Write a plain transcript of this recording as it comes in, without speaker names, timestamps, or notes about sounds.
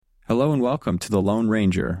Hello and welcome to The Lone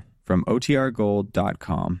Ranger from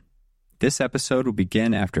OTRGold.com. This episode will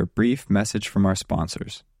begin after a brief message from our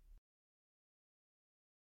sponsors.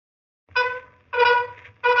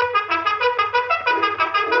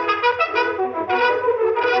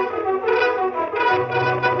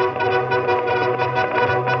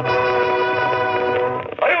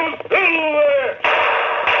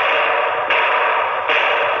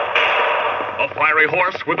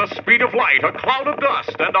 Horse with the speed of light, a cloud of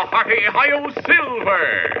dust, and a hearty hi-yo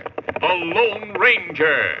silver, the Lone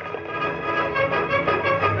Ranger.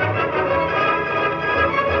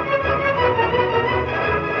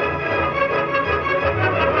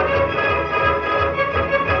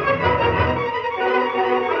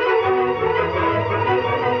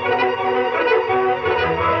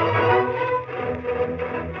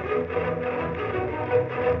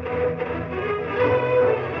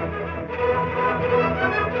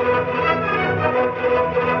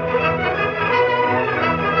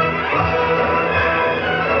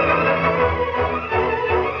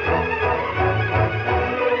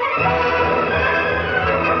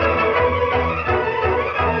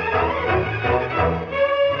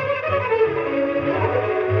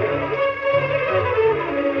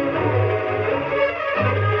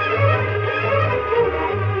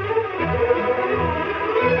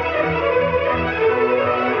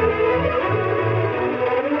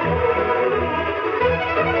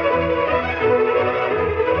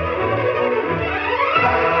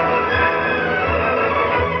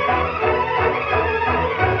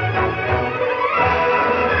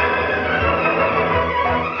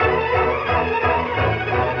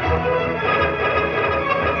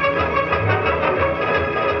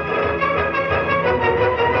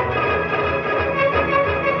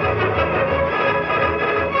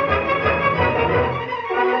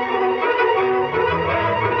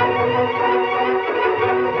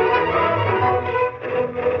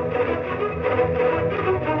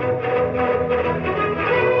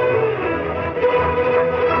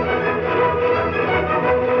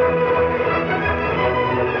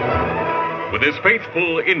 With his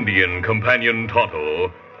faithful Indian companion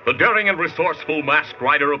Tonto, the daring and resourceful masked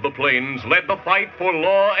rider of the plains led the fight for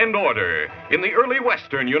law and order in the early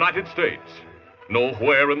western United States.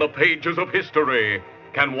 Nowhere in the pages of history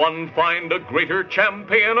can one find a greater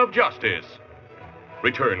champion of justice.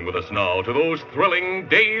 Return with us now to those thrilling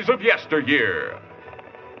days of yesteryear.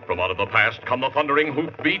 From out of the past come the thundering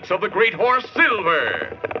hoofbeats of the great horse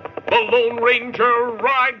Silver. The Lone Ranger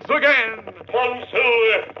rides again. Come on,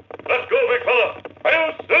 Silver. Let's go, big fella.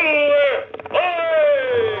 Hi-yo, Silver! Hi!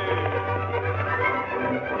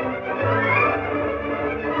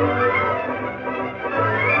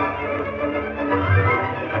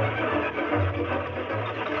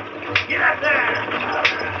 Get up there!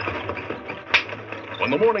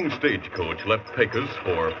 When the morning stagecoach left Pecos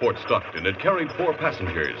for Fort Stockton, it carried 4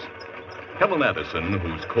 passengers. Helen Addison,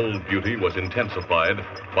 whose cold beauty was intensified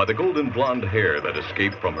by the golden blonde hair that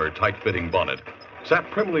escaped from her tight-fitting bonnet, sat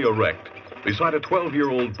primly erect beside a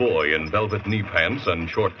 12-year-old boy in velvet knee pants and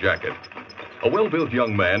short jacket. A well-built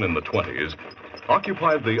young man in the 20s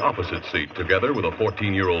occupied the opposite seat together with a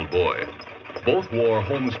 14-year-old boy. Both wore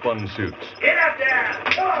homespun suits. Get up there!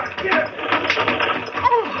 Come on, get up there!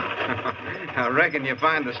 Oh! I reckon you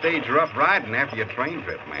find the stage rough riding after your train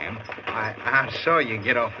trip, ma'am. I saw you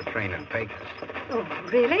get off the train in Pecos. Oh,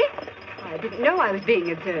 really? I didn't know I was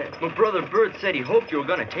being observed. Well, Brother Bert said he hoped you were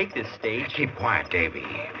going to take this stage. Keep quiet, Davy.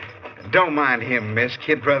 Don't mind him, miss.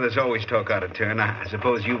 Kid brothers always talk out of turn. I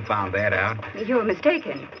suppose you found that out. You're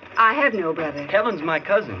mistaken. I have no brother. Helen's my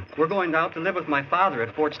cousin. We're going out to live with my father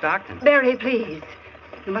at Fort Stockton. Barry, please.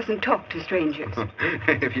 You mustn't talk to strangers.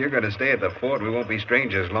 If you're going to stay at the fort, we won't be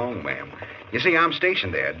strangers long, ma'am. You see, I'm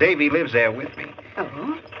stationed there. Davy lives there with me.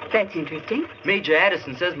 Oh, that's interesting. Major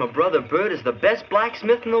Addison says my brother Bert is the best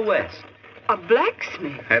blacksmith in the West. A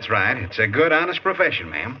blacksmith? That's right. It's a good, honest profession,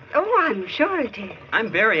 ma'am. Oh, I'm sure it is.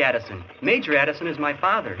 I'm Barry Addison. Major Addison is my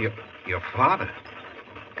father. Your father?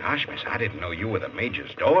 Gosh, miss, I didn't know you were the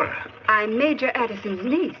major's daughter. I'm Major Addison's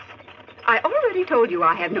niece. I already told you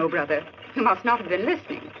I have no brother. You must not have been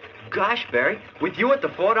listening. Gosh, Barry, with you at the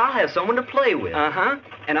fort, I'll have someone to play with. Uh-huh.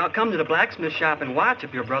 And I'll come to the blacksmith shop and watch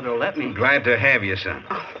if your brother will let me. Glad to have you, son.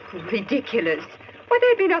 Oh, ridiculous. Why,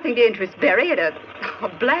 there'd be nothing to interest Barry at a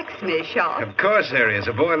blacksmith shop. Of course there is.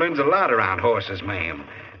 A boy learns a lot around horses, ma'am.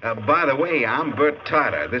 By the way, I'm Bert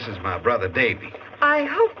Tyler. This is my brother, Davy. I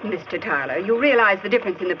hope, Mr. Tyler, you realize the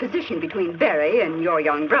difference in the position between Barry and your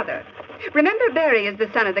young brother. Remember, Barry is the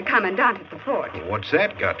son of the commandant at the fort. What's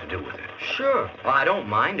that got to do with it? Sure. Well, I don't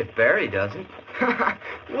mind if Barry doesn't.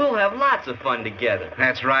 We'll have lots of fun together.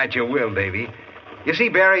 That's right, you will, Davy. You see,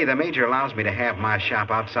 Barry, the Major allows me to have my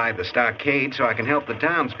shop outside the stockade so I can help the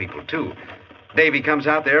townspeople, too. Davy comes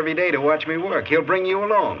out there every day to watch me work. He'll bring you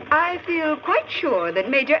along. I feel quite sure that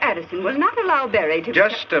Major Addison will not allow Barry to...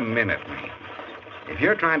 Just a minute, mate. If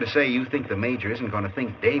you're trying to say you think the Major isn't going to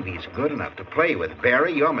think Davy's good enough to play with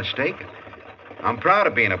Barry, you're mistaken. I'm proud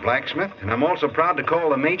of being a blacksmith, and I'm also proud to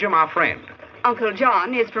call the Major my friend. Uncle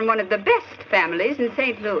John is from one of the best families in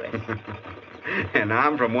St. Louis. And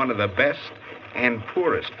I'm from one of the best and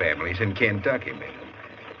poorest families in Kentucky, ma'am.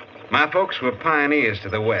 My folks were pioneers to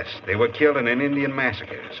the west. They were killed in an Indian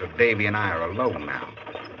massacre, so Davy and I are alone now.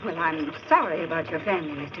 Well, I'm sorry about your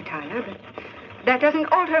family, Mr. Tyler, but that doesn't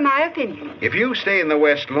alter my opinion. If you stay in the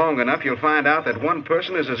west long enough, you'll find out that one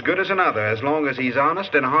person is as good as another, as long as he's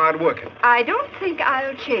honest and hard-working. I don't think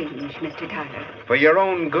I'll change, Mr. Tyler. For your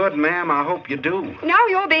own good, ma'am, I hope you do. Now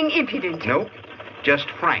you're being impudent. Nope. Just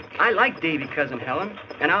frank. I like Davy, Cousin Helen,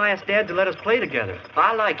 and I'll ask Dad to let us play together.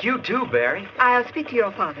 I like you, too, Barry. I'll speak to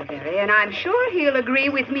your father, Barry, and I'm sure he'll agree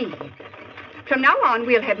with me. From now on,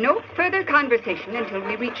 we'll have no further conversation until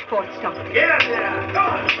we reach Fort Stockton. Get up there! Come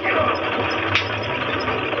on, get on!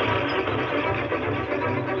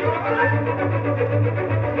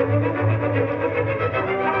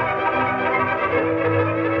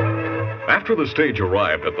 After the stage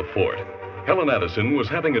arrived at the fort, Helen Addison was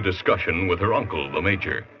having a discussion with her uncle, the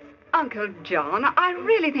Major. Uncle John, I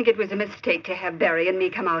really think it was a mistake to have Barry and me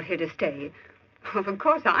come out here to stay. Of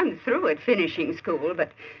course, I'm through at finishing school,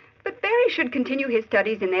 but Barry should continue his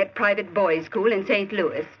studies in that private boys' school in St.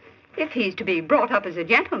 Louis, if he's to be brought up as a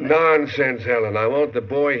gentleman. Nonsense, Helen. I want the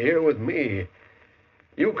boy here with me.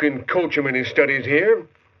 You can coach him in his studies here,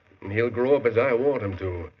 and he'll grow up as I want him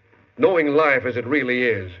to, knowing life as it really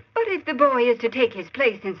is. But if the boy is to take his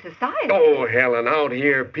place in society... Oh, Helen, out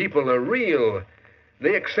here, people are real.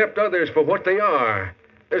 They accept others for what they are.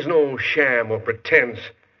 There's no sham or pretense.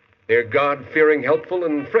 They're God-fearing, helpful,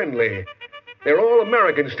 and friendly. They're all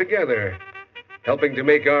Americans together, helping to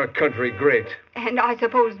make our country great. And I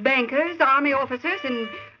suppose bankers, army officers, and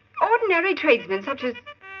ordinary tradesmen such as...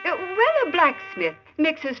 a blacksmith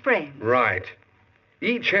mixes frames. Right.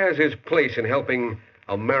 Each has his place in helping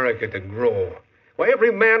America to grow. Why,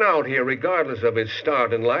 every man out here, regardless of his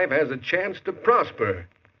start in life, has a chance to prosper.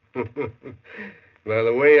 By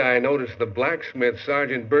the way, I noticed the blacksmith,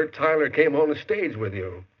 Sergeant Bert Tyler, came on the stage with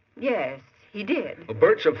you. Yes, he did. Well,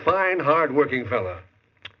 Bert's a fine, hard-working fella.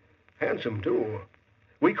 Handsome, too.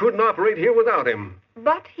 We couldn't operate here without him.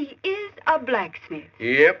 But he is a blacksmith.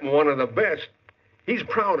 Yep, one of the best. He's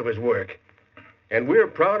proud of his work. And we're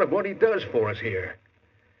proud of what he does for us here.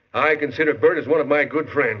 I consider Bert as one of my good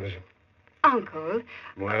friends. Uncle...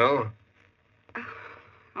 Well?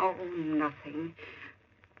 Oh, nothing.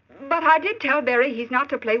 But I did tell Barry he's not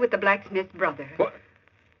to play with the blacksmith's brother. What?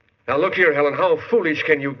 Now, look here, Helen. How foolish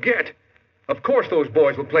can you get? Of course those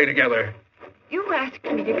boys will play together. You asked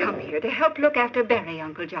me to come here to help look after Barry,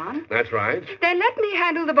 Uncle John. That's right. Then let me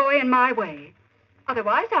handle the boy in my way.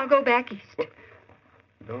 Otherwise, I'll go back east. What?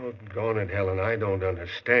 Doggone it, Helen. I don't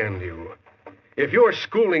understand you. If your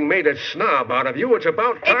schooling made a snob out of you, it's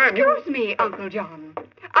about time Excuse me, Uncle John.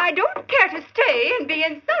 I don't care to stay and be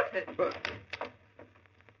insulted.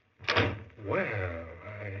 Well,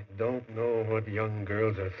 I don't know what young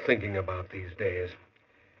girls are thinking about these days.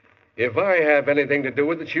 If I have anything to do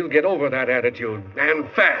with it, she'll get over that attitude, and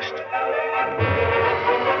fast.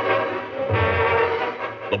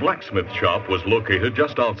 The blacksmith shop was located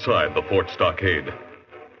just outside the fort stockade.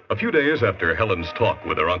 A few days after Helen's talk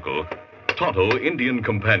with her uncle, Tonto, Indian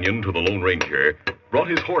companion to the Lone Ranger, brought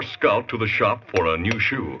his horse Scout to the shop for a new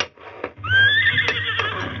shoe.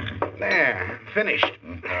 There, finished.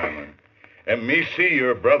 And me see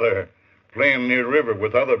your brother playing near river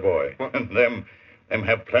with other boy. What? And them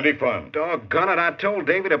have plenty fun. Doggone it, I told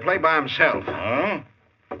Davy to play by himself. Huh?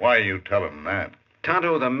 Why you tell him that?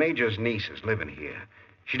 Tonto, the Major's niece, is living here.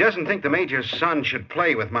 She doesn't think the Major's son should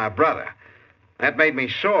play with my brother. That made me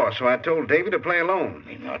sore, so I told Davy to play alone.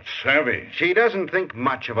 He not savvy. She doesn't think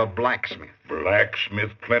much of a blacksmith.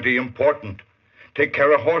 Blacksmith plenty important. Take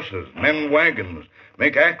care of horses, mend wagons,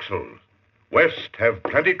 make axles. West have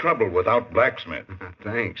plenty trouble without blacksmith.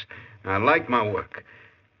 Thanks. I like my work.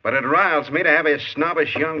 But it riles me to have a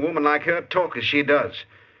snobbish young woman like her talk as she does.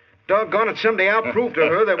 Doggone it, someday I'll prove to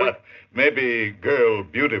her that we... Maybe girl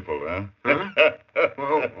beautiful, huh?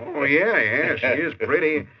 Well, oh, yeah, she is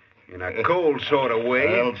pretty in a cold sort of way.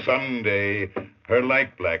 Well, someday her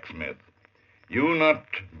like blacksmith. You not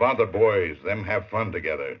bother boys. Them have fun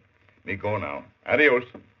together. Me go now. Adios.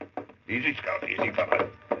 Easy, Scout. Easy, fella.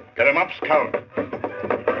 Get him up, Scout.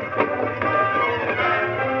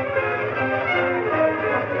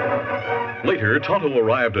 Late later, Tonto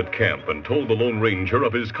arrived at camp and told the Lone Ranger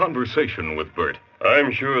of his conversation with Bert.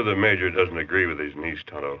 I'm sure the Major doesn't agree with his niece,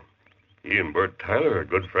 Tonto. He and Bert Tyler are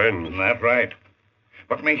good friends. That's right.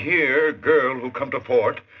 But me hear girl who come to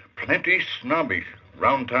fort plenty snobbish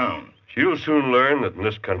round town. She'll soon learn that in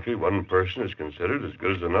this country one person is considered as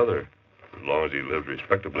good as another, as long as he lives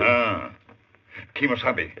respectably.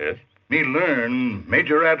 Kemosabe. Yes? Me learn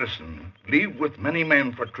Major Addison leave with many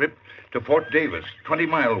men for trip to Fort Davis,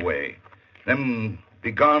 20-mile away. Them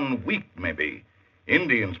be gone week, maybe.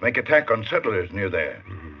 Indians make attack on settlers near there.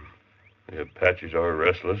 The Apaches are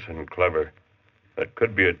restless and clever. That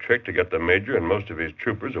could be a trick to get the Major and most of his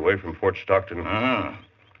troopers away from Fort Stockton.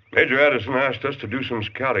 Major Addison asked us to do some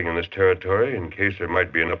scouting in this territory in case there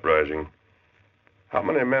might be an uprising. How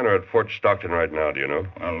many men are at Fort Stockton right now, do you know?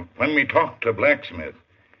 Well, when we talked to Blacksmith,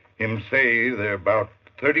 him say there are about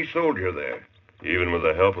 30 soldiers there. Even with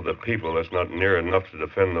the help of the people, that's not near enough to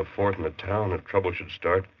defend the fort and the town if trouble should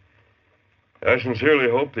start. I sincerely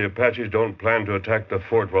hope the Apaches don't plan to attack the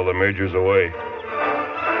fort while the Major's away.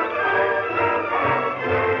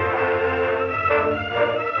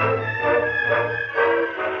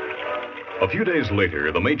 A few days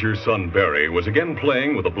later, the Major's son, Barry, was again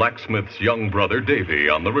playing with the blacksmith's young brother, Davy,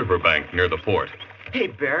 on the riverbank near the fort. Hey,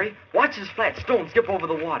 Barry, watch this flat stone skip over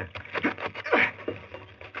the water.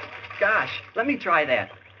 Gosh, let me try that.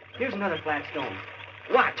 Here's another flat stone.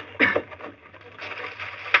 Watch.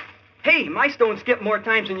 Hey, my stone skipped more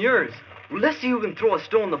times than yours. Well, let's see who can throw a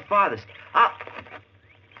stone the farthest.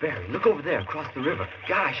 Barry, look over there across the river.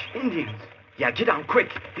 Gosh, Indians. Yeah, get down quick.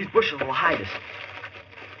 These bushes will hide us.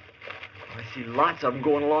 I see lots of them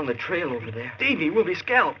going along the trail over there. Davy, we'll be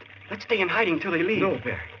scalped. Let's stay in hiding till they leave. No,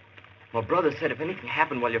 Barry. My brother said if anything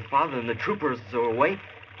happened while your father and the troopers are away,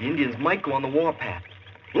 the Indians might go on the warpath.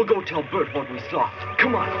 We'll go tell Bert what we saw.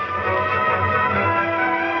 Come on.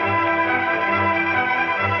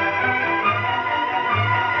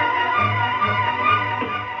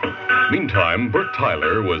 Meantime, Bert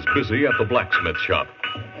Tyler was busy at the blacksmith shop.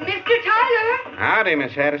 Mr. Tyler? Howdy,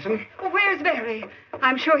 Miss Addison. Where's Barry?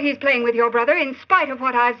 I'm sure he's playing with your brother in spite of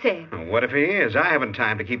what I've said. What if he is? I haven't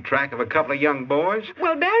time to keep track of a couple of young boys.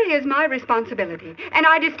 Well, Barry is my responsibility, and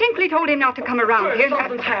I distinctly told him not to come around here.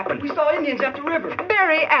 Something's happened. We saw Indians at the river.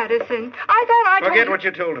 Barry Addison, I thought I told Forget you... what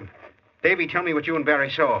you told him. Davy, tell me what you and Barry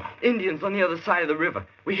saw. Indians on the other side of the river.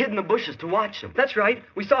 We hid in the bushes to watch them. That's right.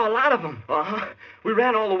 We saw a lot of them. We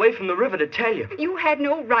ran all the way from the river to tell you. You had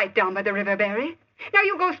no right down by the river, Barry. Now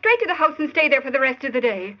you go straight to the house and stay there for the rest of the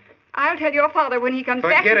day. I'll tell your father when he comes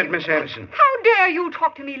back. Forget it, Miss Addison. How dare you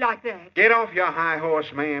talk to me like that? Get off your high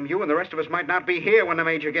horse, ma'am. You and the rest of us might not be here when the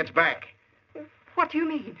Major gets back. What do you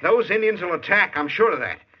mean? Those Indians will attack, I'm sure of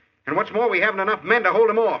that. And what's more, we haven't enough men to hold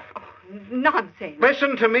them off. Oh, nonsense.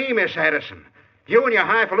 Listen to me, Miss Addison. You and your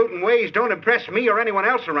highfalutin ways don't impress me or anyone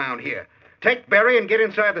else around here. Take Barry and get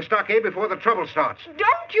inside the stockade before the trouble starts.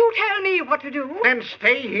 Don't you tell me what to do. Then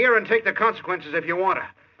stay here and take the consequences if you want to.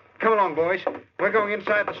 Come along, boys. We're going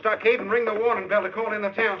inside the stockade and ring the warning bell to call in the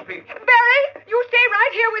townspeople. Barry, you stay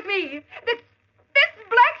right here with me. This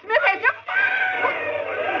blacksmith has...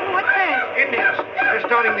 What's that? Indians. They're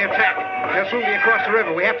starting the attack. They'll soon be across the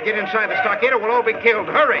river. We have to get inside the stockade or we'll all be killed.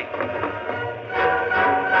 Hurry!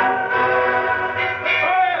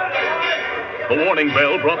 The warning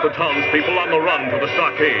bell brought the townspeople on the run to the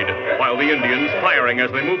stockade, while the Indians, firing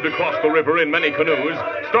as they moved across the river in many canoes,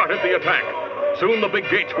 started the attack. Soon the big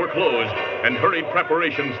gates were closed, and hurried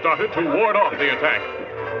preparations started to ward off the attack.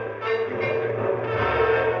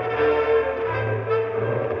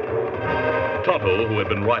 Tonto, who had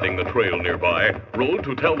been riding the trail nearby, rode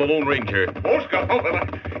to tell the Lone Ranger. Oscar, fella.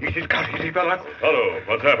 Easy, fella. Tonto,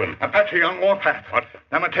 what's happened? Apache on warpath. What?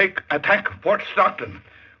 Them attack Fort Stockton.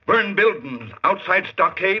 Burn buildings outside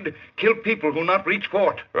stockade. Kill people who not reach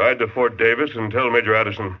fort. Ride to Fort Davis and tell Major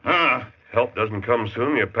Addison. Help doesn't come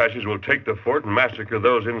soon, the Apaches will take the fort and massacre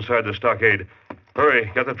those inside the stockade. Hurry,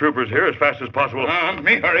 get the troopers here as fast as possible.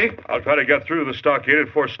 Me hurry. I'll try to get through the stockade at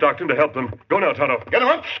Fort Stockton to help them. Go now, Tonto. Get 'em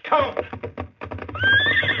up, scout.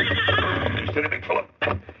 Steady, big fella.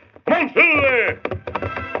 Come on, still there.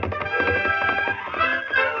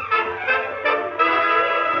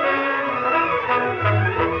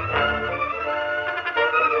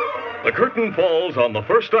 The curtain falls on the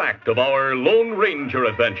first act of our Lone Ranger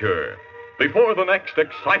adventure. Before the next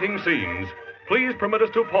exciting scenes, please permit us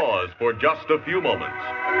to pause for just a few moments.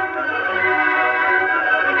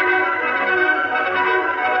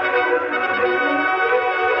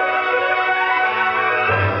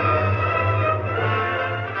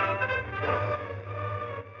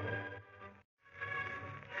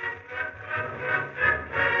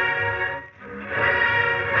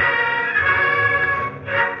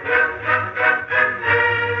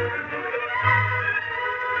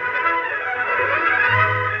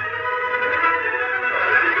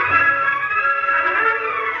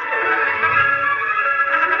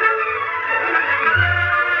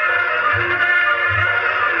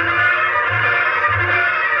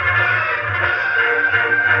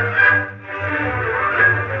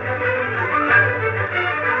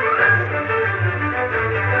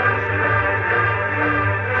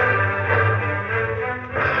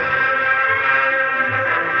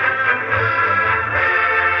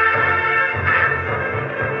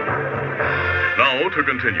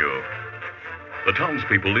 continue. The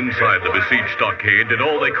townspeople inside the besieged stockade did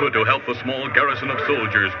all they could to help the small garrison of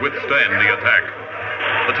soldiers withstand the attack.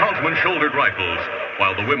 The townsmen shouldered rifles,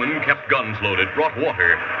 while the women kept guns loaded, brought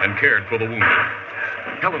water, and cared for the wounded.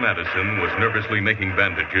 Helen Addison was nervously making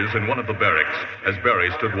bandages in one of the barracks as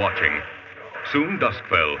Barry stood watching. Soon dusk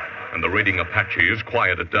fell, and the raiding Apaches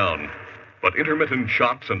quieted down. But intermittent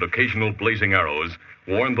shots and occasional blazing arrows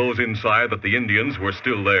warned those inside that the Indians were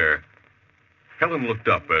still there. Helen looked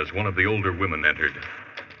up as one of the older women entered.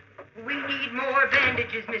 We need more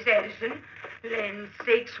bandages, Miss Addison. Land's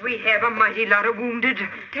sakes, we have a mighty lot of wounded.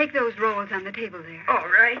 Take those rolls on the table there. All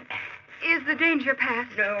right. Is the danger past?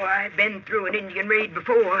 No, I've been through an Indian raid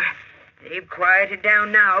before. They've quieted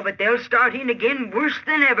down now, but they'll start in again worse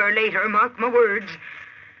than ever later, mark my words.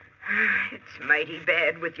 It's mighty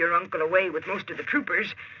bad with your uncle away with most of the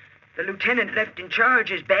troopers. The lieutenant left in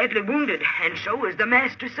charge is badly wounded, and so is the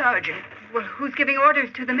master sergeant. Well, who's giving orders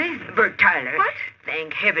to the men? Bert Tyler. What?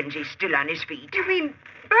 Thank heavens he's still on his feet. You mean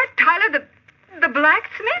Bert Tyler, the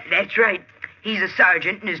blacksmith? That's right. He's a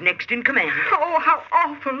sergeant and is next in command. Oh, how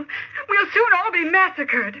awful. We'll soon all be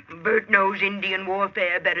massacred. Bert knows Indian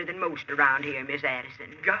warfare better than most around here, Miss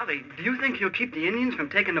Addison. Golly, do you think he'll keep the Indians from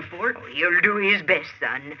taking the fort? Oh, he'll do his best,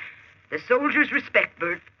 son. The soldiers respect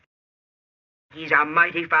Bert. He's a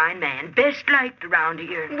mighty fine man, best liked around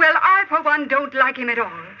here. Well, I, for one, don't like him at all.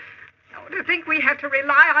 Oh, to think we have to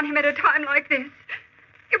rely on him at a time like this.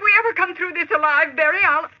 If we ever come through this alive, Barry,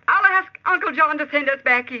 I'll ask Uncle John to send us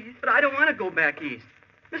back east. But I don't want to go back east.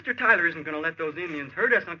 Mr. Tyler isn't going to let those Indians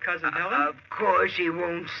hurt us, Cousin Helen. Of course he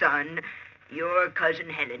won't, son. Your Cousin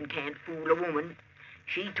Helen can't fool a woman.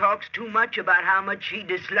 She talks too much about how much she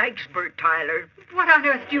dislikes Bert Tyler. What on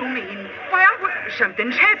earth do you mean? Why,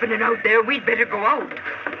 Something's happening out there. We'd better go out.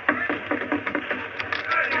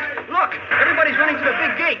 Look, everybody's running to the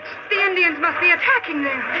big gates. The Indians must be attacking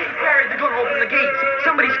there. Barry, they're going to open the gates.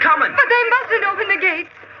 Somebody's coming. But they mustn't open the gates.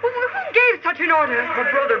 Who gave such an order? My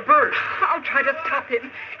brother, Bert. I'll try to stop him.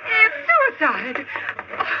 It's suicide.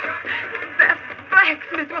 Oh, that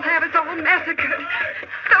blacksmith will have us all massacred.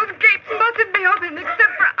 Those gates mustn't be opened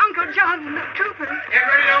except for Uncle John and the troopers. Get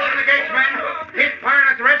ready to open the gates, men. Keep firing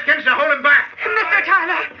at the Redskins to hold them back. Mr.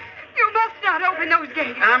 Tyler, you must not open those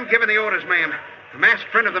gates. I'm giving the orders, ma'am. The masked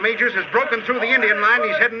friend of the Major's has broken through the Indian line.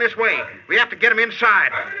 He's heading this way. We have to get him inside.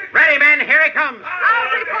 Ready, men. Here he comes.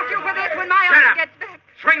 I'll report you for this when my Shut uncle up. gets back.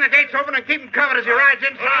 Swing the gates open and keep him covered as he rides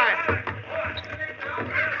inside.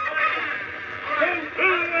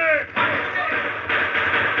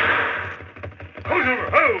 Who's over?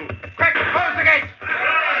 Ho! Quick, close the gates.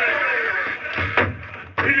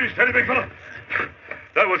 Easy, steady, big fella.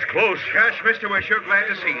 That was close. Gosh, mister, we're sure glad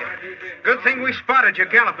to see you. Good thing we spotted you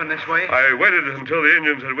galloping this way. I waited until the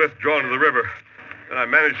Indians had withdrawn to the river. Then I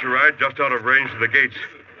managed to ride just out of range of the gates.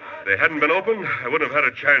 If they hadn't been opened, I wouldn't have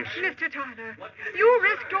had a chance. Mr. Tyler, you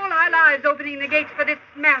risked all our lives opening the gates for this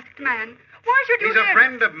masked man. Why should you He's a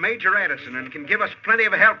friend of Major Addison and can give us plenty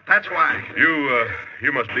of help, that's why.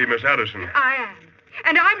 You must be Miss Addison. I am.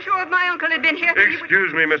 And I'm sure if my uncle had been here...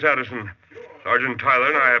 Excuse me, Miss Addison. Sergeant Tyler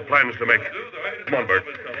and I have plans to make. Come on, Bert.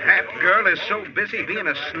 That girl is so busy being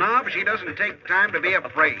a snob, she doesn't take time to be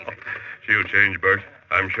afraid. She'll change, Bert.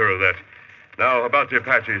 I'm sure of that. Now, about the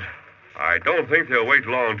Apaches. I don't think they'll wait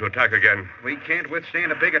long to attack again. We can't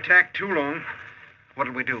withstand a big attack too long.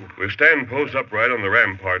 What'll we do? We'll stand post upright on the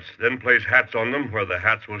ramparts, then place hats on them where the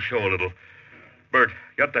hats will show a little. Bert,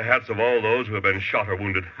 get the hats of all those who have been shot or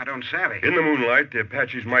wounded. I don't savvy. In the moonlight, the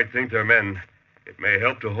Apaches might think they're men. It may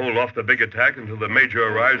help to hold off the big attack until the Major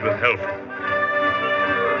arrives with help.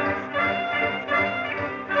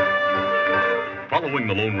 Following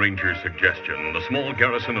the Lone Ranger's suggestion, the small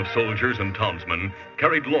garrison of soldiers and townsmen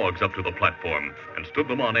carried logs up to the platform and stood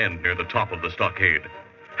them on end near the top of the stockade.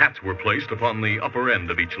 Hats were placed upon the upper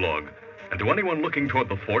end of each log, and to anyone looking toward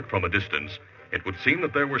the fort from a distance, it would seem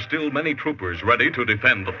that there were still many troopers ready to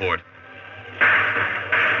defend the fort.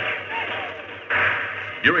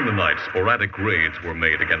 During the night, sporadic raids were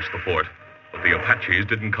made against the fort, but the Apaches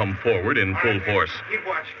didn't come forward in full force. Keep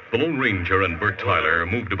watch. The Lone Ranger and Bert Tyler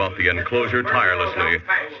moved about the enclosure tirelessly.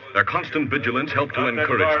 Their constant vigilance helped to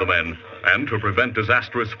encourage the men and to prevent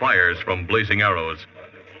disastrous fires from blazing arrows.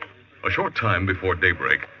 A short time before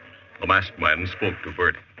daybreak, the masked man spoke to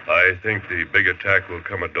Bert. I think the big attack will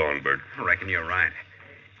come at dawn, Bert. I reckon you're right.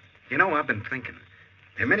 You know, I've been thinking.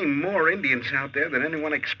 There are many more Indians out there than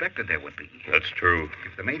anyone expected there would be. That's true.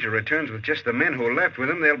 If the Major returns with just the men who are left with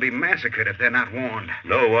him, they'll be massacred if they're not warned.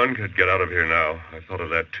 No one could get out of here now. I thought of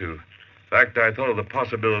that, too. In fact, I thought of the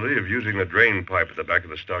possibility of using the drain pipe at the back of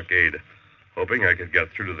the stockade, hoping I could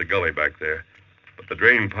get through to the gully back there. But the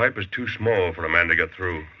drain pipe is too small for a man to get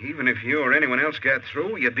through. Even if you or anyone else got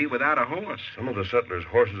through, you'd be without a horse. Some of the settlers'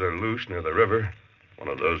 horses are loose near the river. One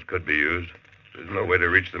of those could be used. There's no way to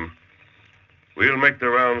reach them. We'll make the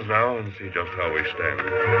rounds now and see just how we stand.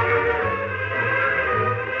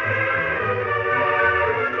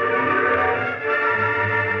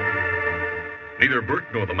 Neither Bert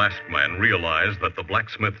nor the masked man realized that the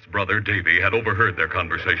blacksmith's brother, Davy, had overheard their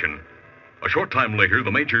conversation. A short time later, the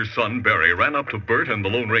major's son, Barry, ran up to Bert and the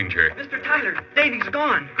Lone Ranger. Mr. Tyler, Davy's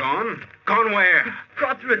gone. Gone? Gone where?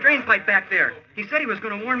 Crawled through a drain pipe back there. He said he was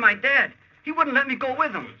going to warn my dad. He wouldn't let me go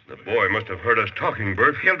with him. The boy must have heard us talking,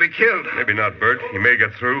 Bert. He'll be killed. Maybe not, Bert. He may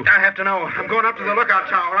get through. I have to know. I'm going up to the lookout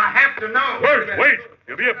tower. I have to know. Bert, wait!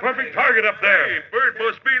 You'll be a perfect target up there. Hey, Bert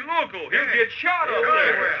must be local. He'll get shot up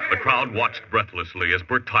there. The crowd watched breathlessly as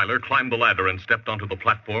Bert Tyler climbed the ladder and stepped onto the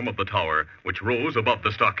platform of the tower, which rose above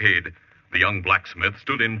the stockade. The young blacksmith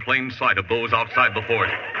stood in plain sight of those outside the fort.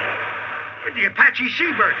 The Apache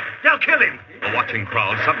see Bert. They'll kill him. The watching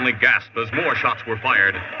crowd suddenly gasped as more shots were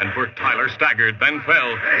fired, and Bert Tyler staggered, then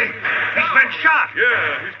fell. Hey, he's been shot.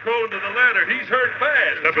 Yeah, he's crawling to the ladder. He's hurt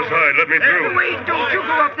bad. Step aside. Let me through. Wait, don't you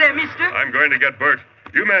go up there, mister. I'm going to get Bert.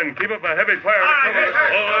 You men, keep up a heavy fire to cover us.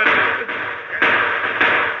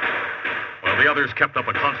 While the others kept up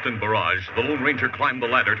a constant barrage, the Lone Ranger climbed the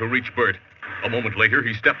ladder to reach Bert. A moment later,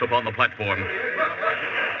 he stepped upon the platform.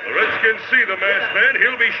 The Redskins see the masked man.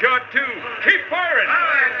 He'll be shot, too. Keep firing.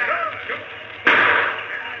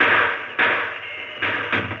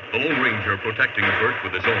 The Lone Ranger, protecting Bert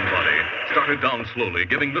with his own body, started down slowly,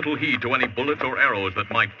 giving little heed to any bullets or arrows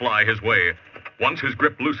that might fly his way. Once his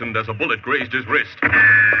grip loosened as a bullet grazed his wrist.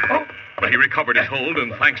 But he recovered his hold,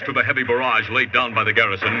 and thanks to the heavy barrage laid down by the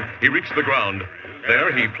garrison, he reached the ground.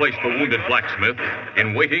 There, he placed the wounded blacksmith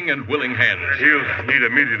in waiting and willing hands. He'll need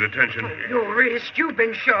immediate attention. Your wrist, you've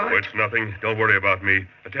been shot. Oh, it's nothing. Don't worry about me.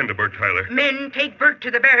 Attend to Bert Tyler. Men, take Bert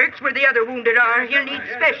to the barracks where the other wounded are. He'll need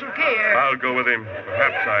special care. I'll go with him.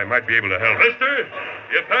 Perhaps I might be able to help. Mister,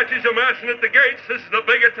 the Apaches are massing at the gates. This is a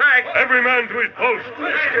big attack. Every man to his post.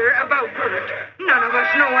 Mister, about Bert. None of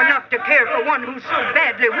us know enough to care for one who's so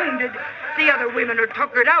badly wounded. The other women are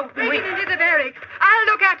tuckered out. Bring him into the barracks. I'll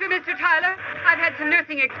look after Mr. Tyler. I've had some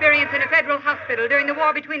nursing experience in a federal hospital during the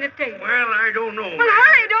war between the states. Well, I don't know. Well,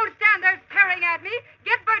 hurry. Don't stand there staring at me.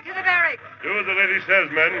 Get Bert to the barracks. Do as the lady says,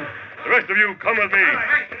 men. The rest of you, come with me.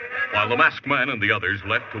 While the masked man and the others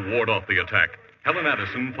left to ward off the attack, Helen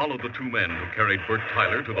Addison followed the two men who carried Bert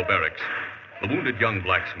Tyler to the barracks. The wounded young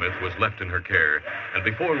blacksmith was left in her care, and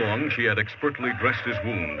before long she had expertly dressed his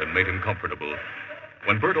wound and made him comfortable.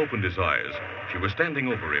 When Bert opened his eyes, she was standing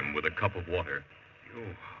over him with a cup of water. You,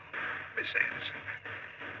 Miss Addison,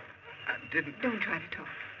 I didn't... Don't try to talk.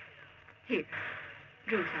 Here,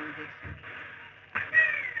 drink some of this.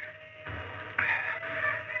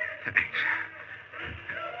 Thanks.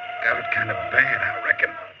 Got it kind of bad, I reckon.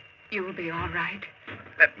 You'll be all right.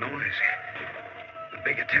 That noise. The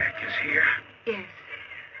big attack is here. Yes.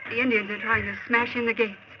 The Indians are trying to smash in the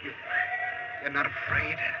gates. You're not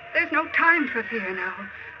afraid? There's no time for fear now.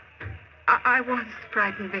 I was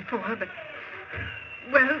frightened before, but...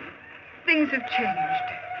 Well, things have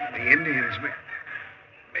changed. The Indians may...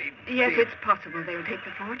 Yes, it's possible they'll take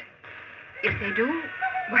the fort. If they do,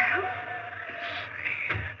 well...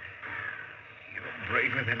 Say, you're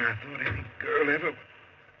braver than I thought any girl ever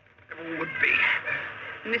would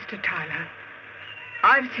be. Mr. Tyler,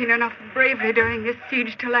 I've seen enough bravery during this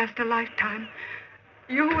siege to last a lifetime.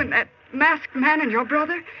 You and that masked man and your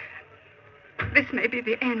brother. This may be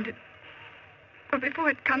the end. But before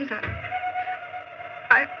it comes,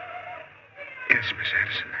 I... Yes, Miss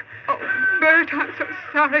Addison. Oh, Bert, I'm so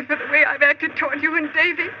sorry for the way I've acted toward you and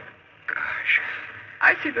Davy. Gosh.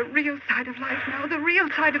 I see the real side of life now, the real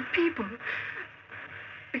side of people.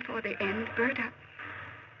 Before the end, Bert,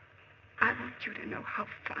 I want you to know how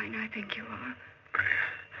fine I think you are.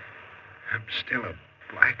 I'm still a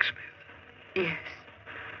blacksmith. Yes.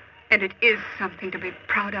 And it is something to be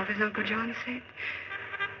proud of, as Uncle John said.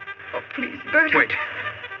 Oh, please, Bert. Wait.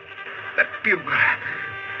 That bugle.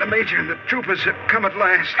 The major and the troopers have come at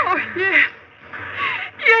last. Oh, yes.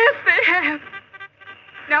 Yes, they have.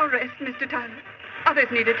 Now rest, Mr. Tyler. Others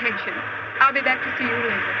need attention. I'll be back to see you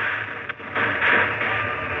later.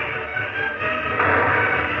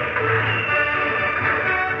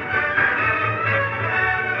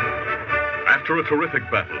 After a terrific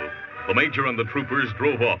battle, the major and the troopers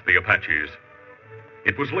drove off the Apaches.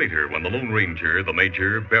 It was later when the Lone Ranger, the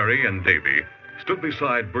major, Barry, and Davy stood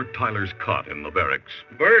beside Bert Tyler's cot in the barracks.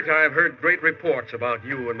 Bert, I've heard great reports about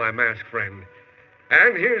you and my masked friend.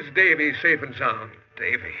 And here's Davy safe and sound.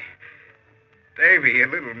 Davy, you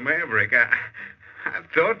little maverick. I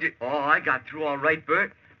thought you... Oh, I got through all right,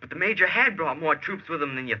 Bert. But the Major had brought more troops with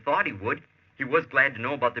him than you thought he would. He was glad to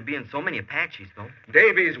know about there being so many Apaches, though.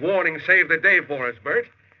 Davy's warning saved the day for us, Bert.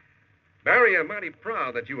 Barry, I'm mighty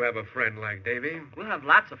proud that you have a friend like Davy. We'll have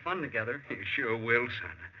lots of fun together. You sure will,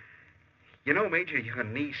 son. You know, Major, your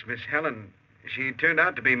niece, Miss Helen, she turned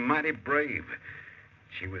out to be mighty brave.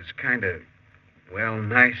 She was kind of, well,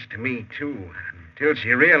 nice to me, too, until she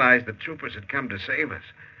realized the troopers had come to save us.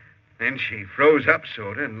 Then she froze up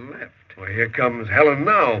sort of and left. Well, here comes Helen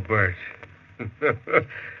now, Bert.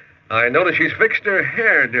 I notice she's fixed her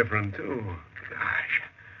hair different, too. Gosh,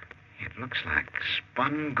 it looks like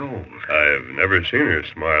spun gold. I've never seen her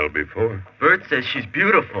smile before. Bert says she's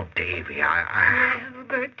beautiful. Davy, Well,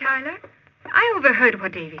 Bert Tyler, I overheard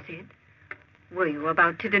what Davy said. Were you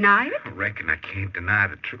about to deny it? I reckon I can't deny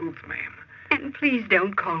the truth, ma'am. And please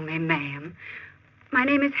don't call me ma'am. My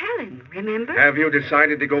name is Helen, remember? Have you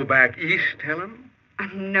decided to go back east, Helen?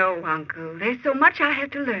 No, Uncle. There's so much I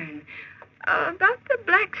have to learn. About the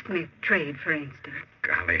blacksmith trade, for instance.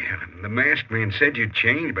 Golly, Helen, the masked man said you'd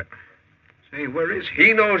change, but... Say, where is he?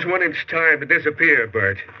 He knows when it's time to disappear,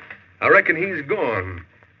 Bert. I reckon he's gone.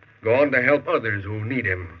 Gone to help others who need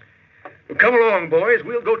him. Well, come along, boys.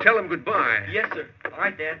 We'll go tell him goodbye. Yes, sir. All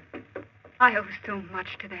right, Dad. I owe so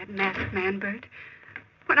much to that masked man, Bert.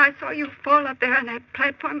 When I saw you fall up there on that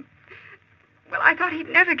platform, well, I thought he'd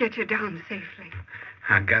never get you down safely.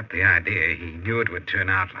 I got the idea he knew it would turn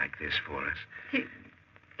out like this for us.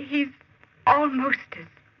 He's almost as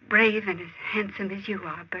brave and as handsome as you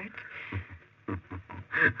are, Bert.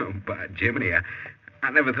 Oh, by Jiminy, I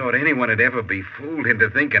never thought anyone would ever be fooled into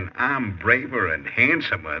thinking I'm braver and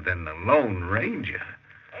handsomer than the Lone Ranger.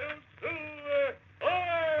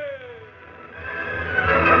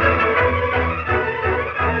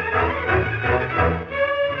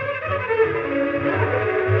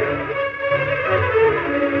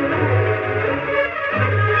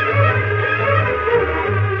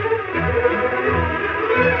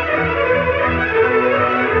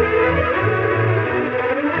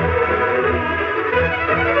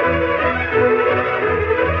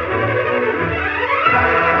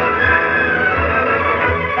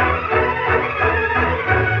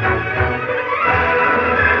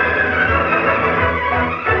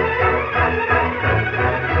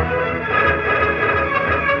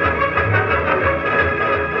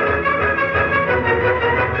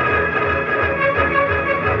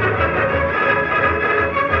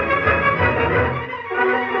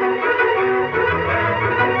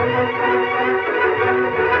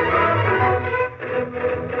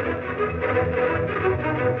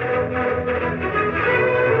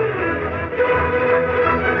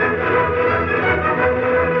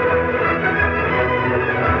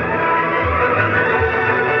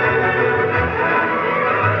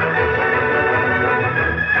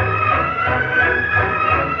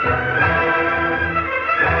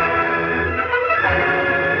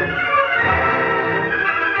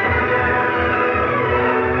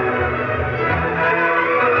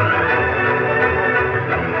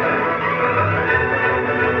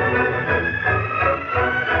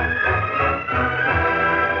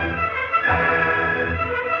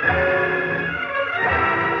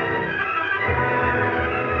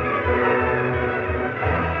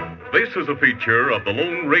 This is a feature of the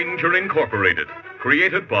Lone Ranger Incorporated,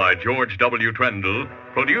 created by George W. Trendle,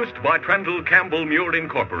 produced by Trendle Campbell Muir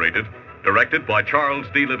Incorporated, directed by Charles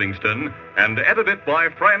D. Livingston, and edited by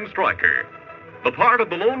Fran Stryker. The part of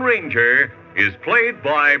the Lone Ranger is played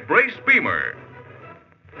by Brace Beamer.